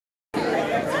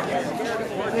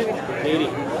Katie.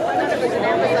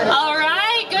 All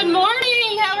right, good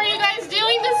morning. How are you guys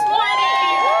doing this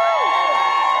morning?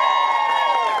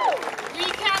 We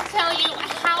can't tell you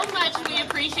how much we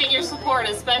appreciate your support,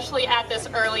 especially at this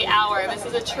early hour. This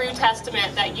is a true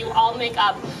testament that you all make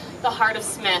up the heart of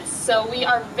Smiths. So we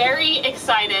are very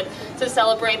excited to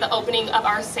celebrate the opening of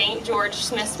our St. George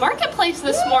Smiths Marketplace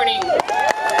this morning.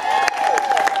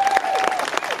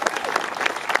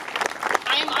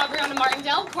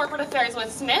 Martindale, Corporate Affairs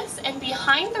with Smiths, and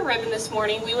behind the ribbon this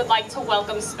morning, we would like to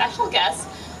welcome special guests,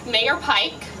 Mayor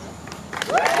Pike,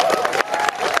 Ed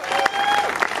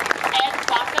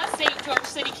Baca, St. George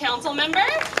City Council member,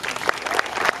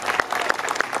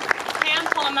 Pam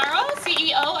Palomero,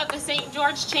 CEO of the St.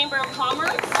 George Chamber of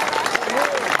Commerce,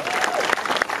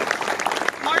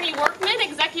 Marnie Workman,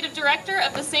 Executive Director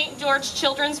of the St. George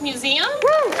Children's Museum,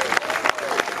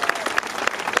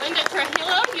 Linda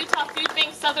Trujillo, Utah Food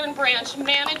Bank Southern Branch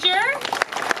Manager.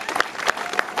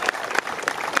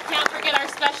 We can't forget our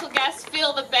special guest,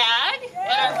 Feel the Bag,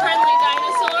 and our friendly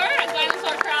dinosaur at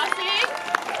Dinosaur Crossing.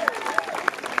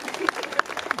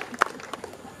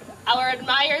 Our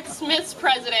admired Smiths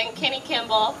President, Kenny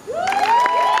Kimball.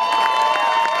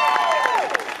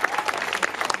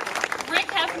 Rick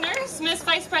Hefner, Smiths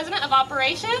Vice President of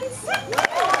Operations.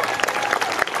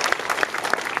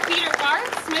 Peter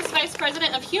Garth, Smiths Vice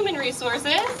President of Human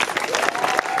Resources.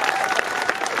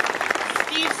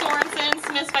 Steve Sorensen,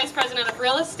 Smiths Vice President of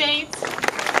Real Estate.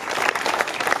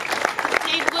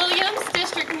 Dave Williams,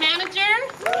 District Manager.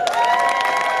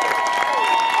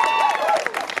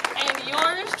 And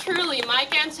yours truly,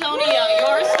 Mike Antonio,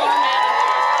 your store manager.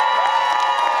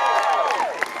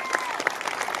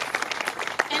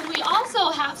 And we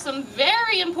also have some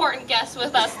very important guests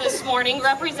with us this morning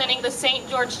representing the St.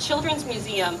 George Children's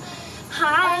Museum.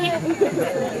 Hi.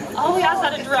 Oh, we also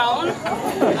had a drone.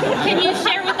 Can you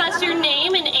share with us your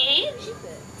name and age?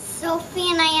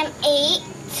 Sophie, and I am 8.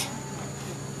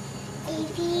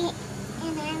 Evie,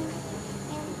 and I'm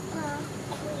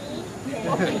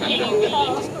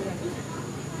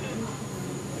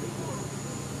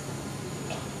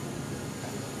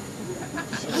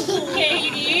 3.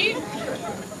 Katie.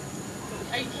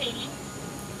 Are you Katie?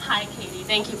 Hi, Katie.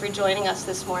 Thank you for joining us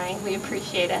this morning. We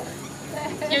appreciate it.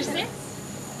 You're 6?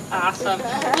 Awesome.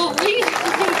 Well, great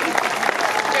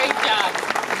job.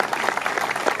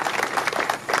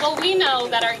 Well, we know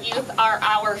that our youth are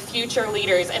our future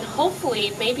leaders and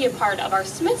hopefully maybe a part of our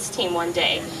Smiths team one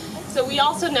day. So we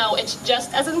also know it's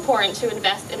just as important to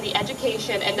invest in the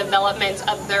education and development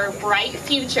of their bright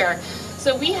future.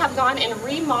 So we have gone and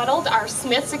remodeled our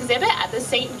Smiths exhibit at the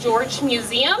St. George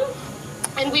Museum,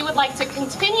 and we would like to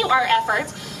continue our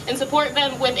efforts and support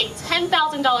them with a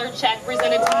 $10,000 check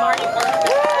presented to Marty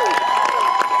Workman.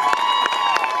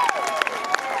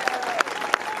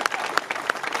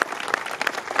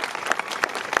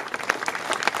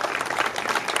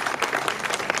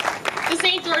 The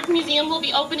St. George Museum will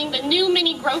be opening the new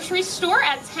mini grocery store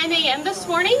at 10 a.m. this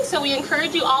morning, so we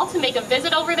encourage you all to make a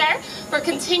visit over there for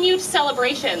continued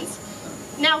celebrations.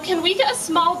 Now, can we get a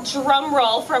small drum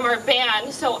roll from our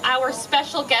band so our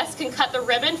special guests can cut the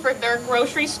ribbon for their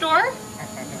grocery store?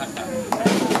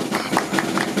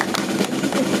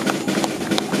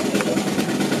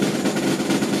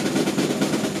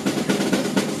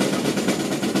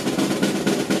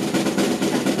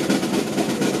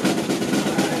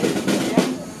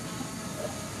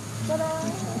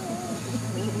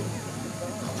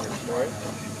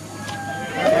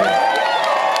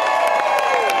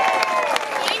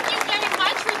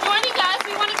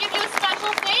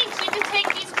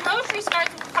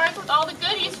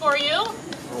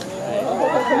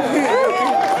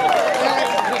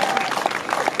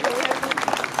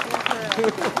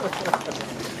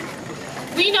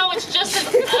 We know it's just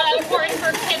as important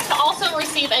for kids to also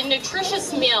receive a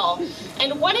nutritious meal.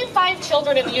 And 1 in 5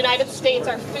 children in the United States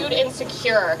are food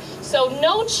insecure. So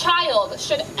no child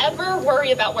should ever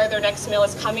worry about where their next meal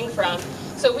is coming from.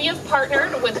 So we have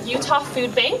partnered with Utah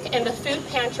Food Bank and the food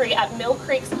pantry at Mill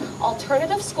Creek's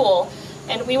Alternative School,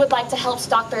 and we would like to help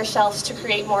stock their shelves to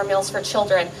create more meals for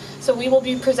children. So we will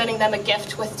be presenting them a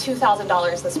gift with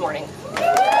 $2,000 this morning.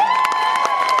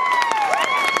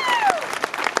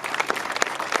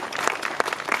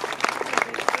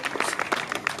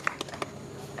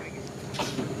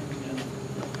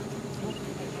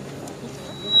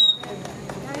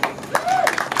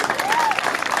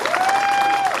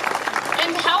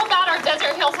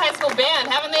 Band.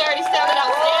 Haven't they already sounded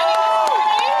outstanding this morning?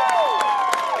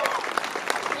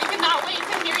 We cannot wait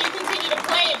to hear you continue to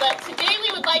play, but today we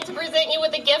would like to present you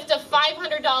with a gift of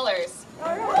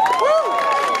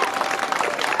 $500.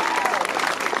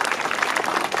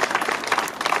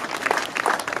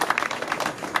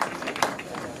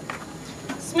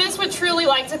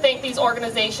 like to thank these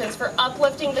organizations for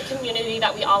uplifting the community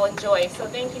that we all enjoy. So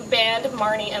thank you, Band,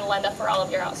 Marnie, and Linda, for all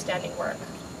of your outstanding work.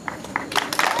 I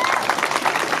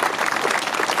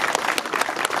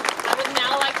would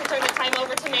now like to turn the time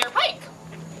over to Mayor Pike.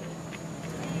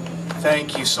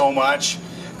 Thank you so much.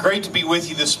 Great to be with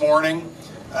you this morning.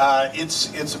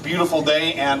 It's a beautiful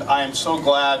day, and I am so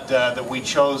glad that we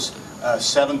chose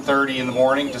 7:30 in the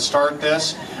morning to start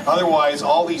this. Otherwise,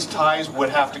 all these ties would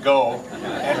have to go,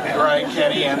 right,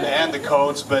 Kenny, and the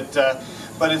coats. But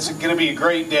it's going to be a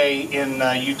great day in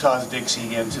Utah's Dixie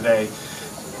again today.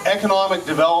 Economic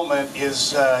development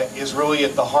is really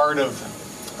at the heart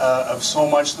of so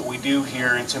much that we do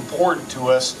here. It's important to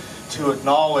us to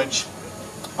acknowledge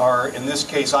our, in this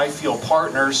case, I feel,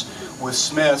 partners with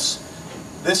Smith's.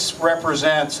 This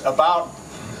represents about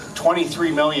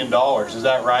 $23 million. Is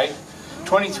that right?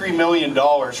 $23 million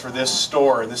for this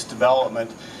store, this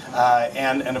development,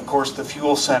 and of course the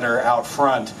fuel center out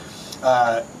front.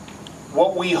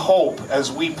 What we hope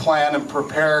as we plan and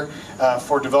prepare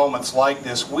for developments like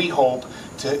this, we hope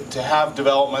to have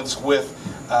developments with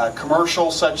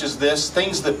commercials such as this,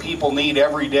 things that people need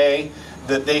every day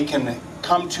that they can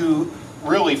come to,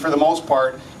 really for the most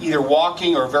part, either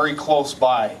walking or very close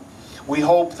by. We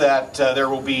hope that there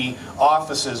will be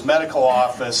offices, medical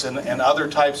office, and other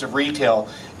types of retail,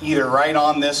 either right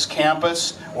on this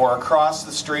campus or across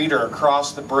the street or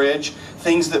across the bridge,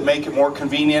 things that make it more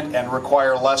convenient and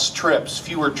require less trips,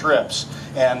 fewer trips,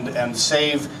 and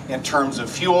save in terms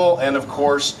of fuel and, of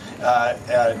course,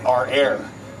 our air.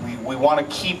 We want to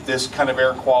keep this kind of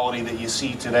air quality that you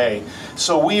see today.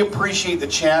 So we appreciate the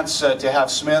chance to have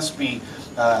Smith's be,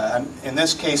 in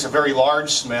this case, a very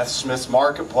large Smith's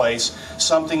Marketplace,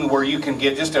 something where you can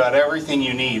get just about everything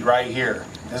you need right here.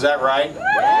 Is that right?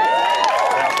 Yeah.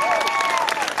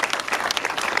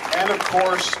 And of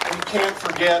course, we can't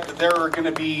forget that there are going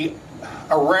to be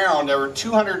there are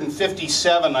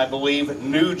 257, I believe,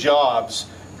 new jobs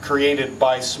created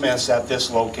by Smith's at this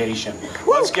location.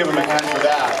 Let's give them a hand for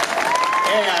that.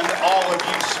 And all of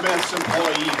you Smith's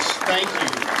employees, thank you.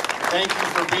 Thank you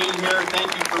for being here.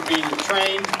 Thank you for being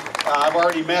trained. I've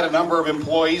already met a number of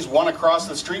employees, one across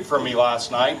the street from me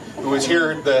last night, who was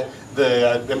here at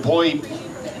the employee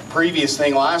previous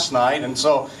thing last night. And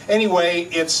so anyway,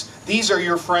 these are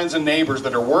your friends and neighbors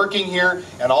that are working here,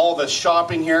 and all of us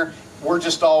shopping here. We're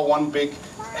just all one big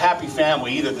happy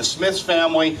family, either the Smith's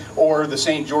family or the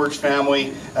St. George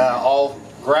family, all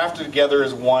grafted together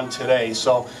as one today.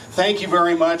 So thank you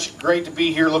very much. Great to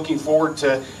be here. Looking forward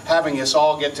to having us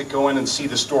all get to go in and see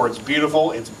the store. It's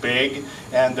beautiful, it's big,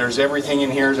 and there's everything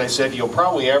in here, as I said, you'll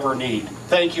probably ever need.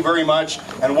 Thank you very much,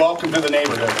 and welcome to the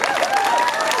neighborhood.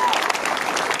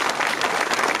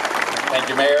 Thank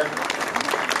you, Mayor.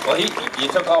 Well, you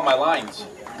took all my lines.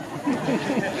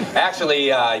 Actually,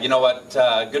 you know what?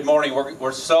 Good morning.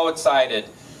 We're so excited.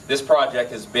 This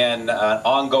project has been an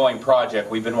ongoing project.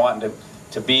 We've been wanting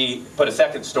to put a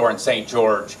second store in St.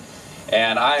 George,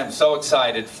 and I am so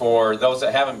excited for those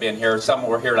that haven't been here. Some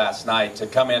were here last night to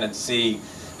come in and see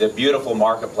the beautiful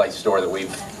Marketplace store that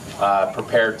we've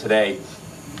prepared today.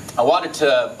 I wanted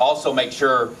to also make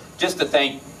sure just to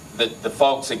thank the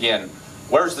folks again.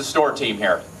 Where's the store team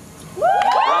here?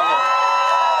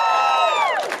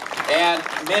 And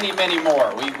many, many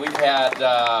more. We've had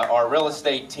our real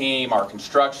estate team, our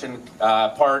construction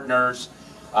partners,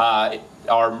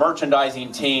 our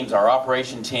merchandising teams, our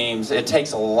operation teams. It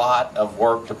takes a lot of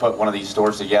work to put one of these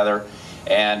stores together,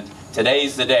 and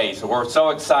today's the day. So we're so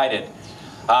excited.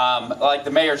 Like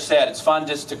the mayor said, it's fun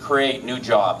just to create new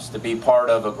jobs, to be part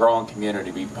of a growing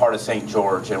community, be part of St.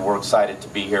 George, and we're excited to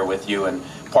be here with you and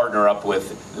partner up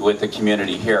with the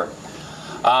community here.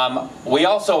 We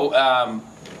also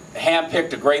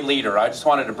handpicked a great leader. I just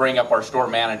wanted to bring up our store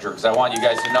manager because I want you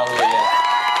guys to know who he is.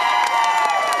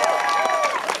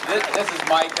 This is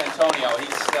Mike Antonio.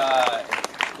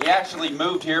 He actually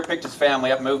moved here, picked his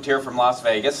family up, moved here from Las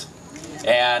Vegas,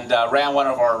 and ran one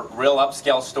of our real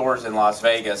upscale stores in Las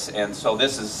Vegas. And so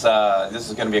this is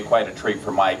going to be quite a treat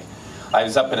for Mike. I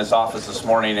was up in his office this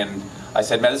morning, and I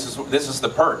said, "Man, this is the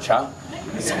perch, huh?"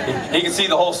 He can see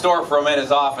the whole store from in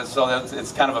his office, so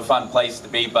it's kind of a fun place to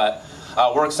be. But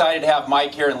we're excited to have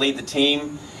Mike here and lead the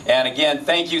team. And again,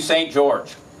 thank you, St.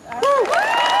 George.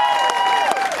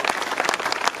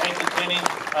 Thank you, Kenny.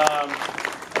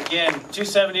 Again,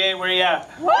 278, where you at?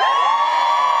 All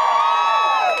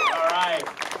right.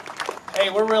 Hey,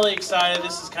 we're really excited.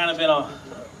 This has kind of been a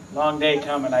long day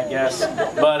coming, I guess.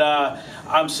 But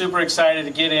I'm super excited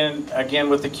to get in again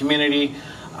with the community.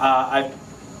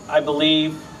 I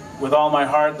believe with all my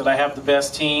heart that I have the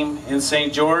best team in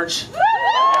St. George. I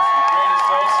have some great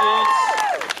associates.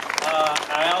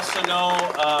 I also also know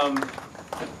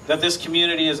that this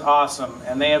community is awesome,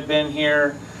 and they have been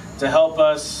here to help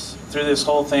us through this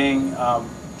whole thing.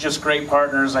 Just great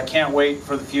partners. I can't wait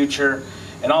for the future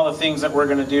and all the things that we're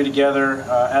going to do together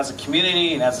as a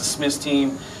community and as a Smiths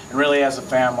team and really as a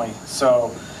family.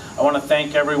 So I want to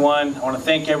thank everyone. I want to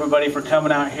thank everybody for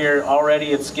coming out here.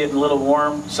 Already it's getting a little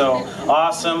warm, so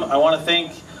awesome. I want to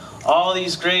thank all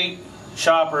these great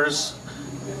shoppers,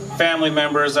 family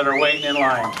members that are waiting in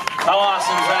line. How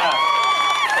awesome is that?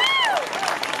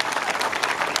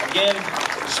 Again,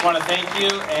 just want to thank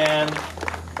you, and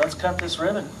let's cut this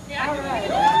ribbon.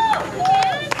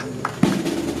 Yeah.